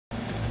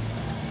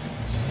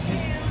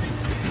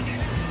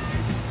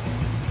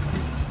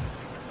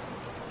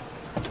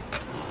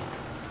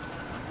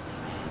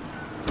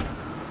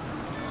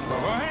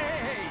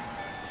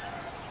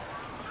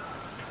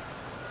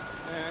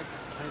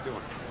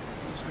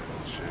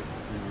shit.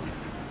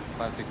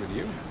 Plastic with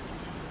you?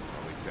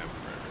 Only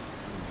temporary.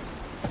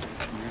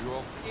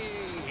 Usual?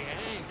 Hey,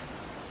 Hank.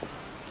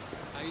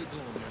 How you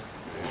doing, man?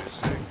 Yeah,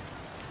 sick.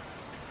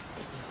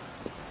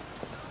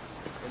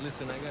 Hey,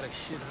 listen, I got a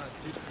shit-hot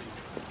tip for you.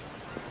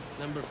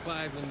 Number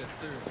 5 in the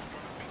 3rd.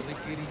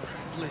 Lickety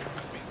split.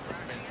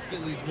 And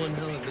Philly's one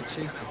hell of a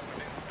chaser.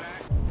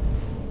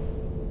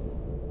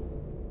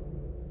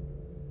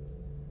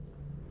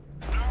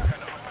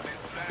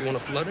 You want a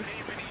flutter?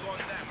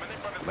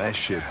 Last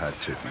shit hot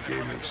tip you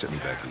gave me sent me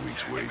back a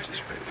week's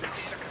wages paid.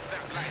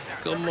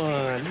 Come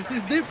on, this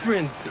is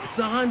different. It's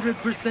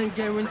 100%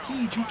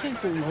 guaranteed. You can't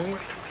go wrong.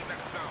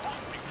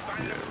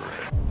 Yeah,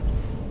 right.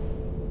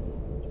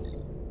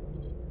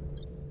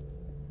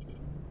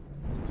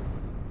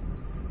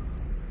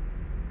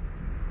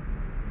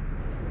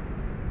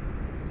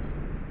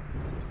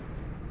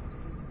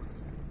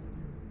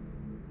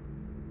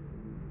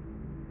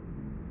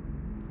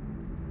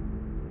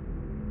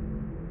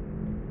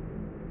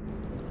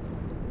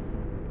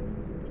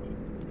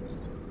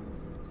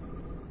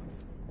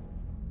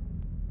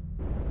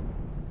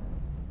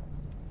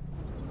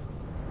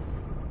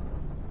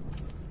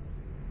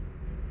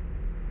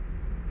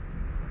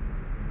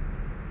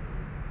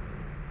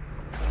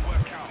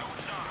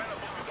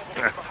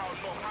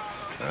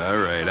 All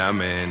right,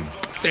 I'm in.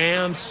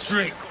 Damn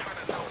straight.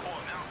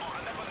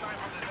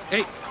 Hey,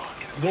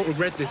 you won't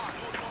regret this.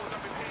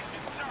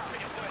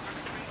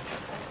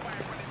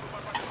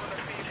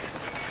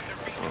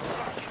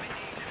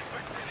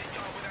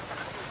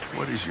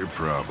 What is your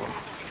problem?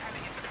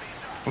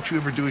 Won't you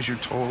ever do as you're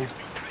told?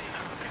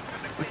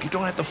 Look, you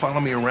don't have to follow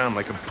me around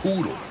like a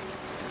poodle.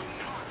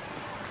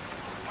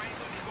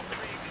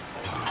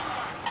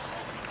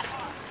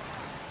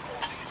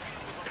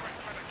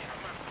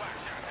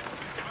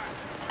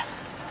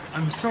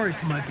 I'm sorry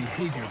for my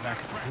behavior back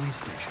at the police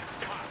station.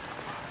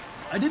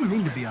 I didn't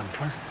mean to be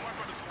unpleasant.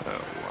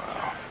 Oh,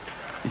 wow.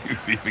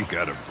 You've even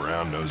got a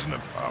brown-nosing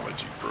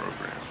apology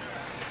program.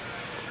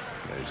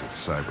 Guys at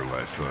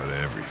CyberLife thought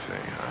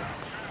everything, huh?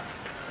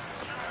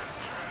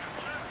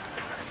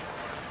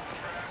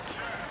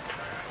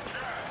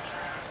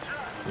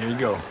 Here you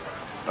go.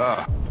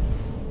 Ah.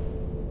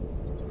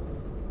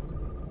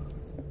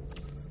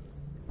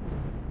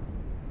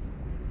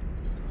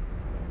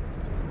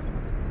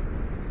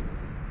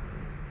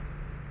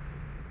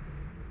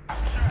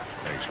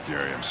 Thanks,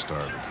 Gary. I'm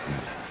starving.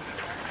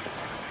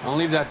 I'll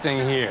leave that thing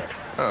here.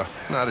 Oh,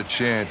 not a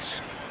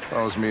chance.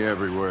 Follows me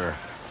everywhere.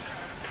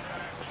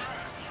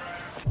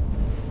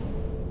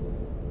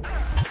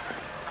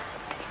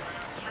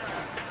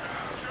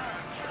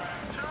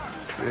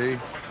 See?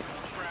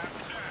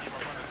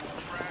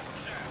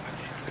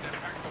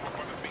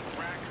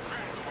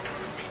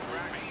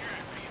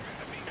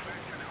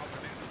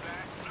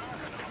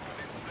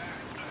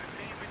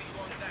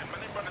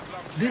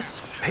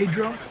 This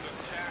Pedro,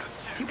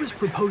 he was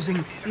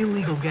proposing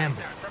illegal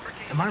gambling.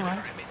 Am I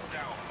right?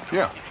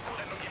 Yeah.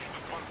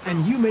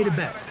 And you made a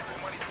bet.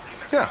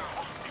 Yeah.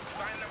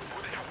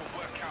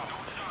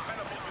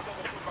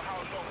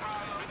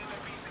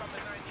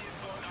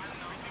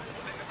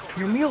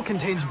 Your meal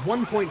contains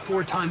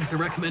 1.4 times the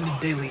recommended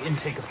daily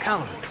intake of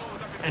calories,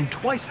 and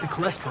twice the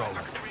cholesterol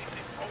level.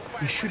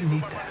 You shouldn't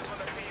eat that.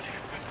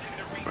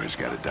 Everybody's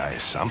got to die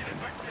of something.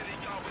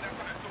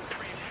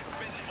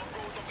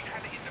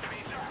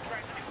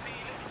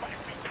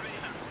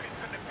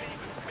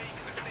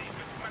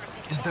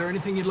 Is there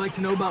anything you'd like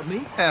to know about me?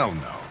 Hell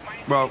no.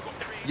 Well,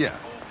 yeah.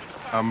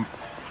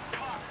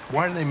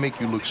 Why do they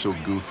make you look so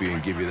goofy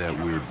and give you that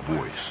weird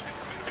voice?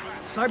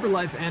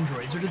 CyberLife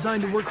androids are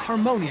designed to work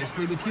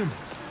harmoniously with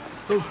humans.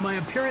 Both my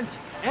appearance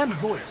and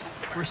voice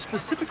were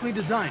specifically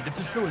designed to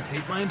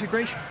facilitate my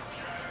integration.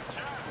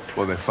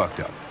 Well, they fucked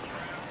up.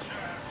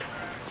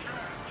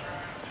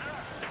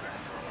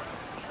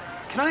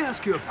 Can I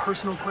ask you a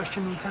personal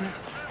question, Lieutenant?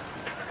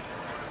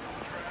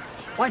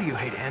 Why do you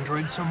hate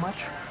androids so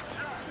much?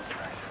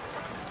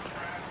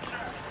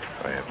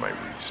 I have my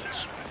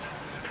reasons.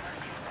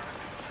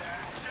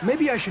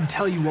 Maybe I should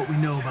tell you what we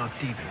know about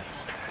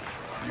deviants.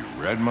 You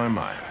read my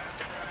mind.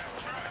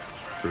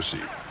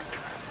 Proceed.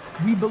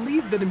 We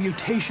believe that a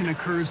mutation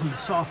occurs in the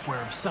software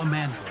of some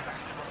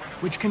androids,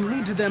 which can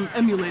lead to them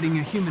emulating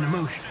a human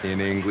emotion. In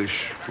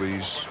English,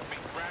 please.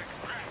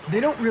 They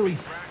don't really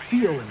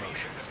feel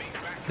emotions.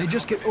 They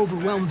just get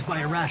overwhelmed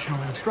by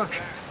irrational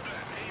instructions,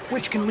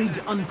 which can lead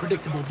to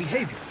unpredictable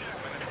behavior.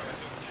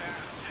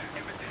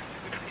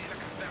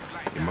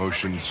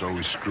 Emotions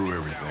always screw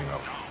everything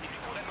up.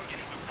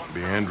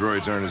 The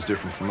androids aren't as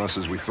different from us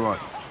as we thought.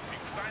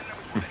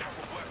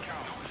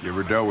 You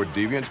ever dealt with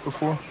deviants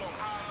before?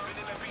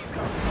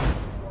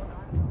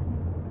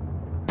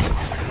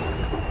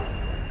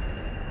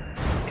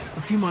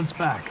 A few months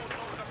back,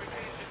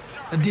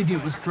 a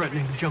deviant was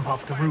threatening to jump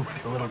off the roof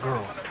with a little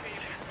girl.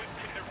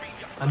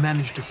 I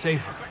managed to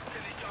save her.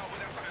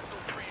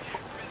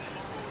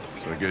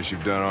 So I guess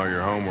you've done all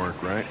your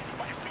homework, right?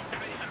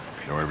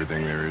 Know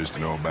everything there is to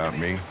know about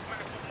me?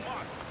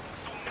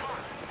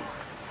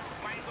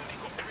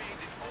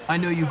 I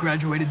know you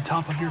graduated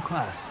top of your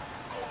class.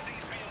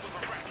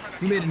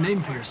 You made a name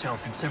for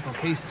yourself in several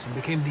cases and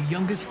became the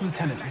youngest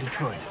lieutenant in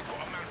Detroit.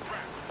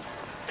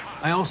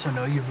 I also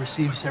know you've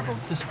received several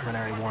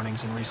disciplinary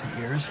warnings in recent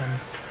years, and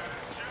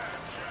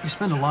you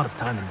spend a lot of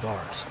time in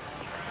bars.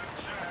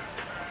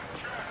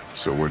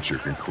 So what's your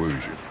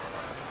conclusion?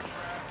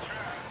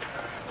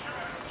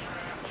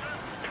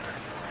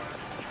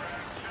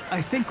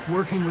 I think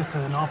working with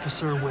an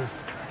officer with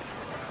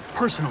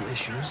personal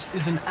issues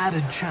is an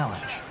added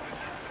challenge.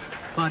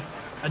 But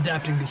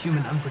adapting to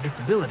human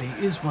unpredictability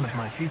is one of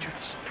my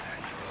features.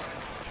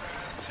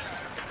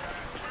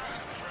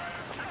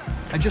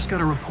 I just got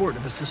a report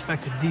of a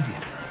suspected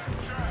deviant.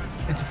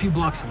 It's a few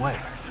blocks away.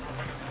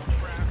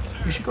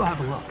 We should go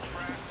have a look.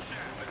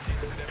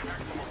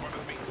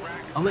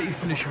 I'll let you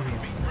finish your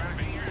meal.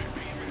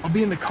 I'll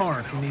be in the car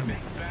if you need me.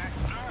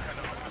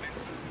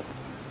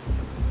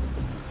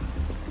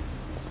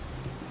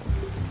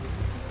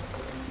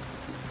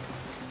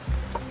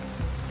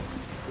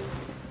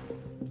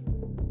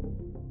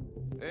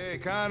 Hey,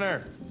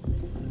 Connor.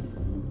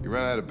 You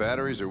run out of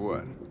batteries or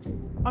what?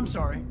 I'm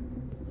sorry.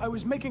 I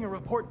was making a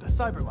report to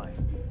CyberLife.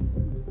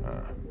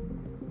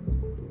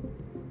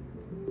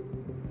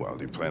 Well,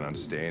 do you plan on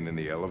staying in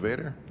the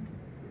elevator?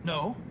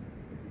 No.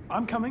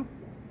 I'm coming.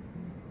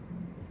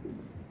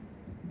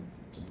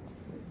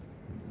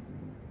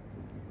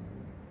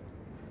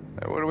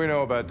 What do we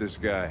know about this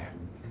guy?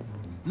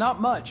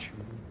 Not much.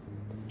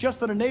 Just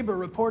that a neighbor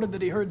reported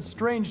that he heard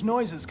strange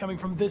noises coming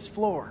from this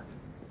floor.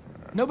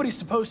 Nobody's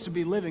supposed to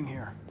be living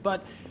here,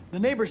 but the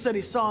neighbor said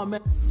he saw a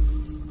man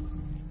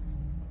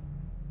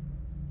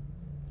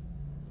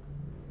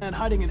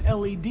hiding an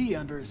LED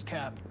under his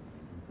cap.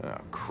 Oh,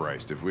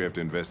 Christ, if we have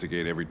to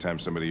investigate every time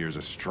somebody hears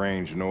a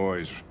strange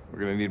noise, we're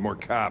gonna need more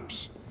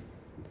cops.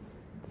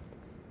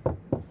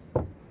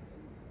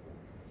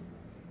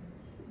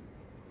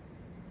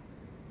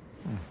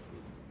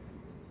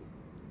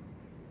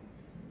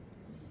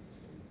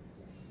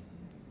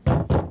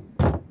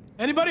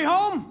 Anybody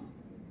home?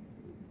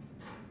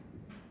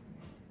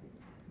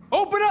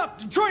 Open up,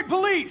 Detroit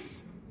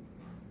Police!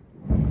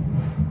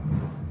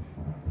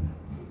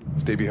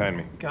 Stay behind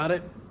me. Got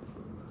it.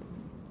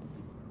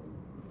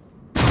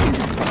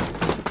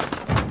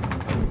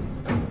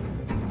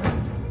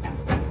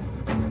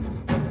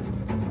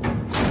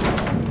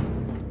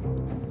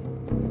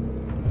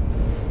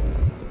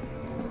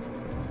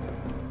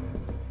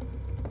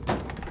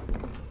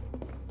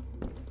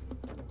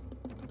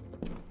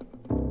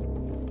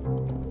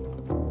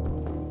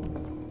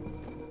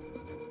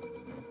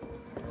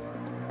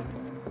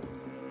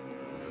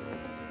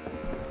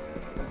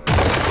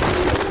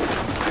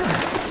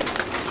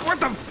 What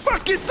the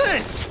fuck is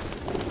this?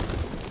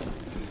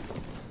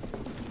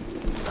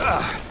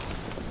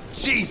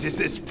 Jesus,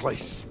 this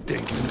place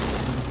stinks.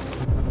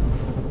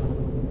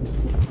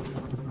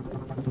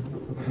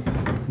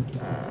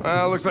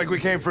 Well, looks like we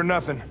came for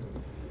nothing.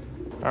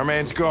 Our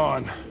man's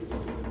gone.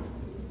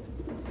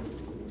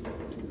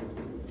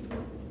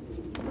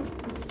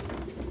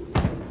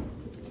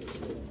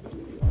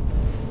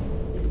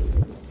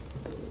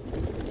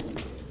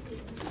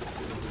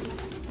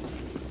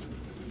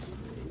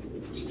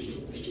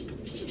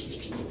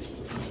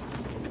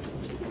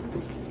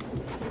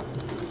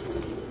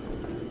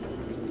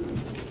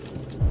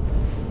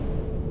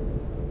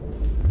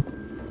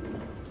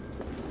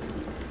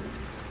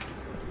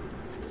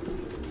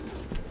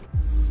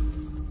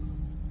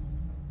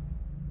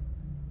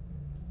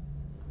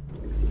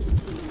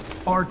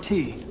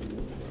 RT.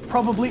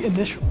 Probably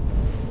initials.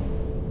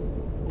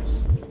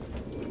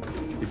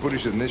 He put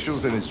his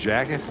initials in his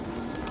jacket?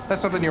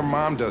 That's something your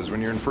mom does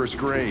when you're in first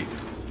grade.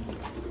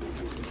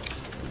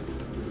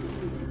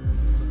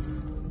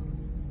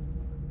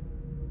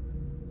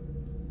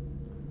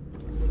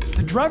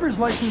 The driver's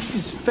license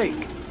is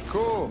fake.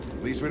 Cool.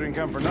 At least we didn't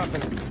come for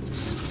nothing.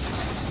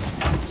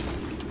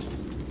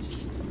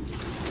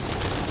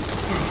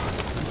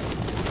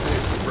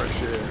 There's the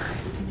fresh air.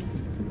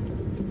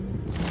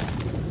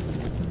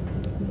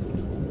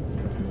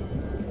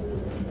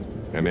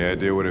 Any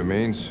idea what it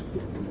means?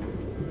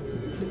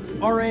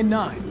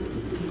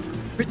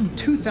 RA9. Written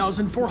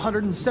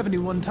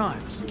 2,471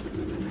 times.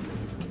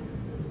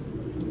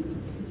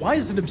 Why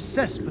is it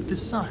obsessed with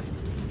this sign?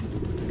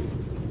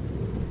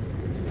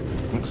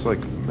 Looks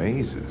like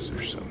mazes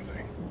or something.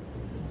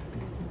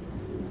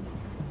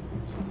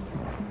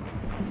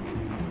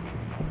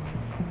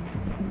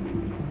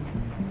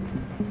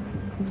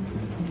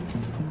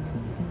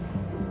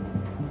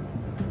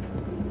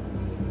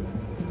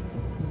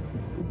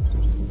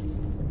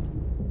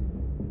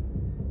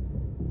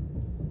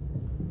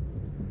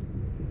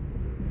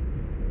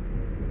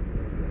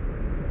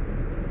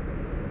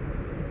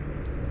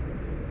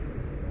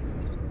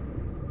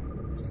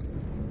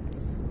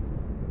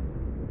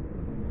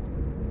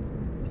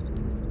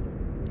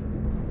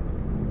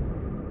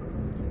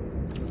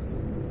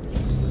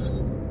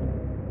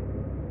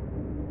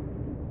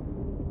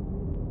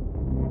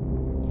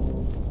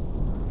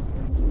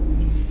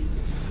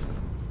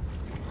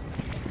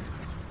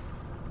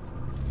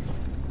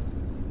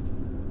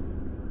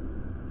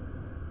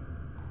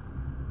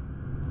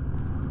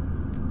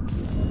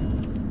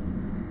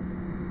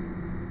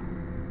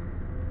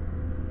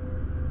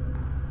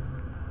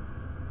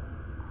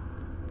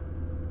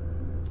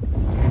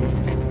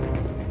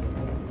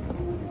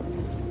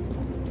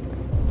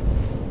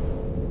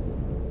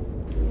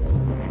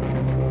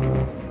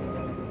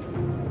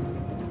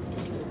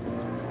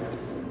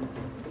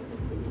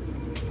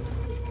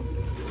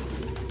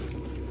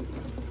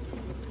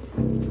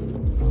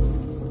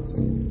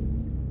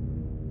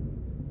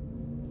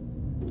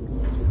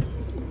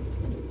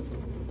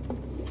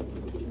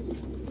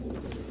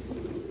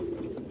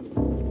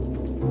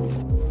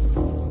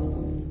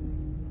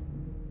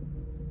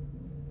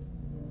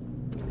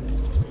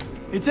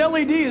 Its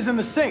LED is in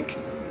the sink.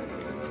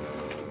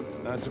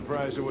 Not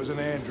surprised it was an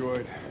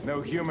android.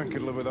 No human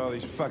could live with all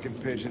these fucking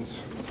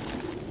pigeons.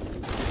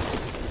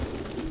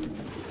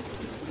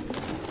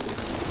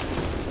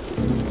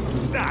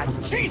 Ah,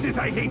 Jesus,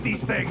 I hate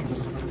these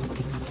things!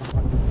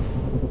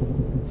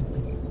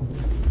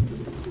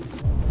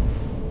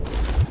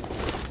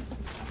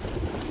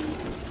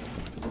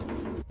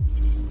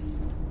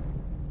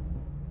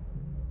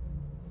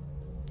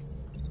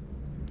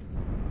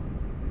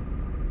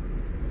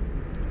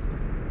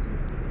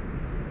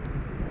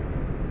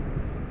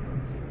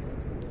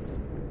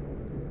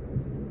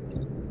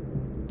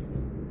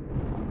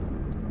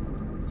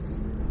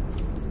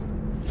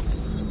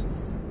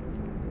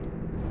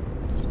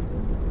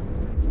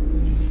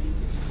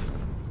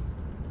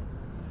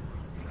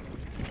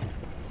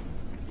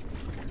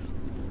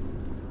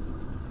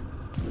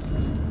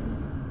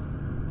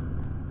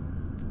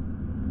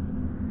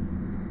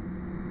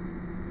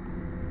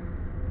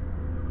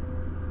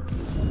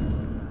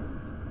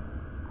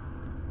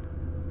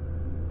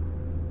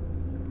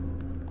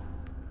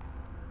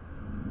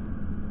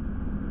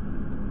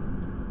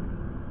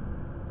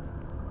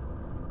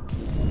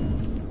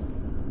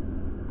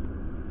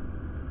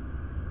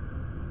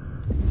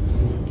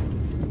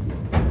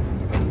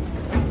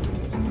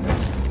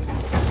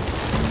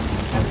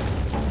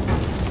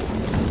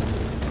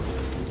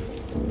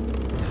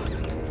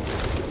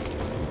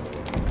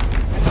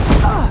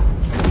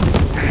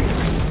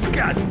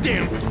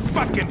 Goddamn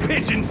fucking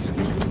pigeons!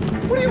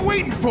 What are you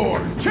waiting for?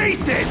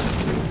 Chase it!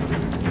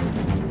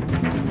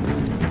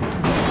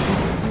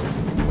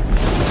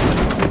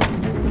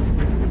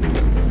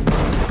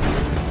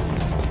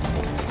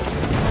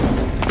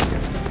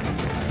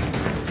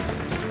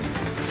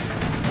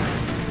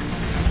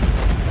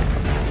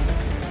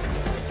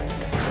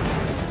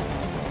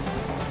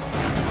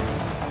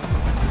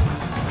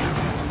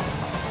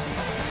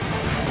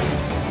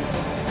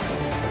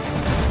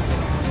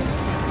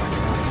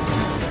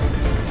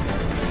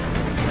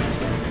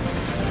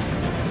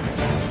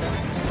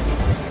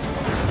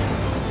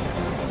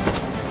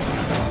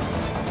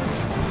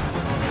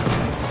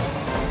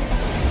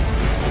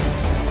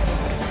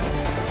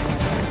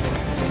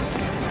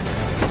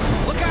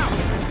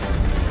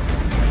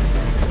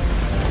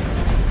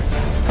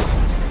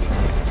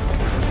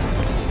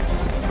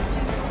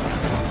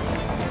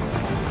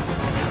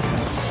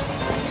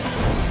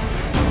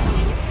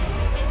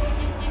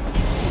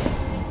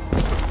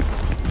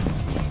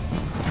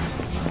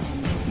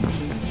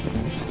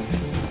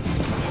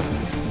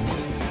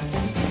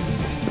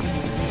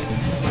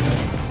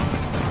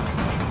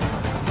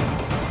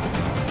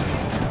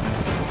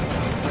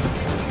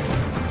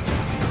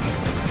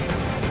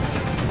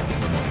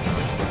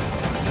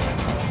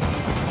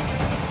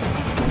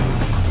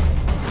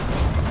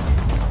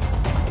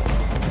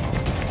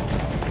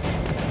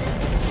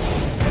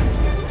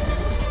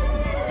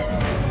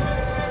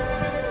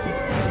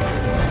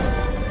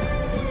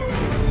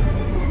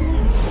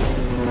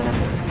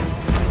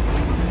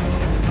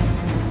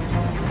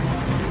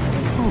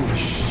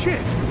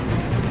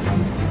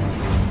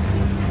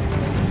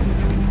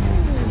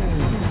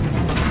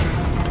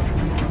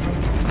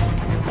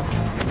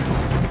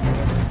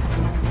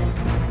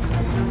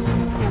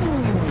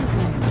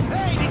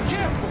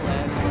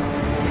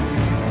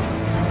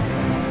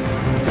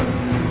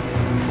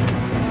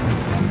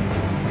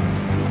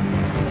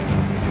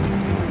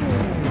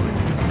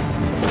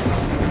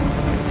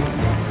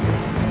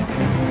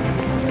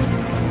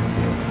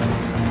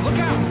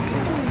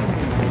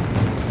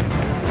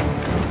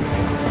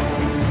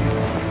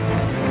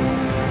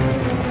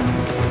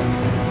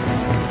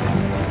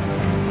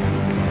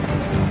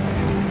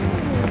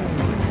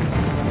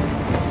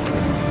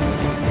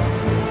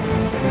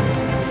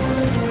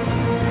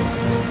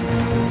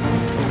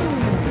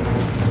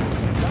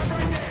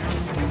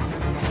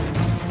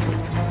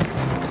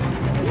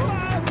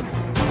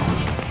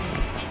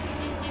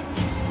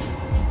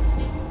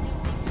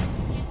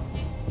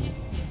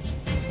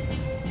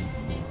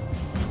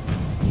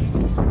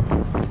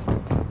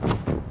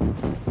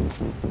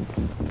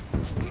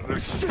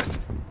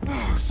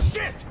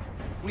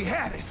 We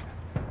had it!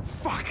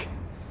 Fuck!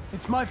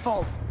 It's my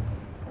fault.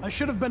 I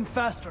should have been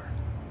faster.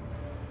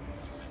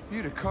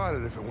 You'd have caught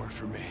it if it weren't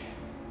for me.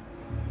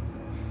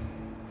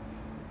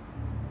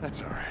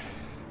 That's all right.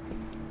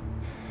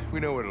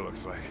 We know what it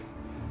looks like.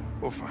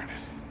 We'll find it.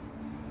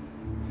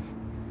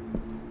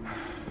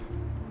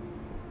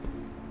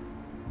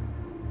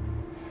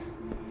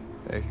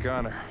 Hey,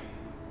 Connor.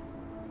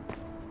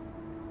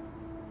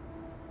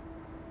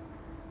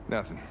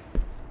 Nothing.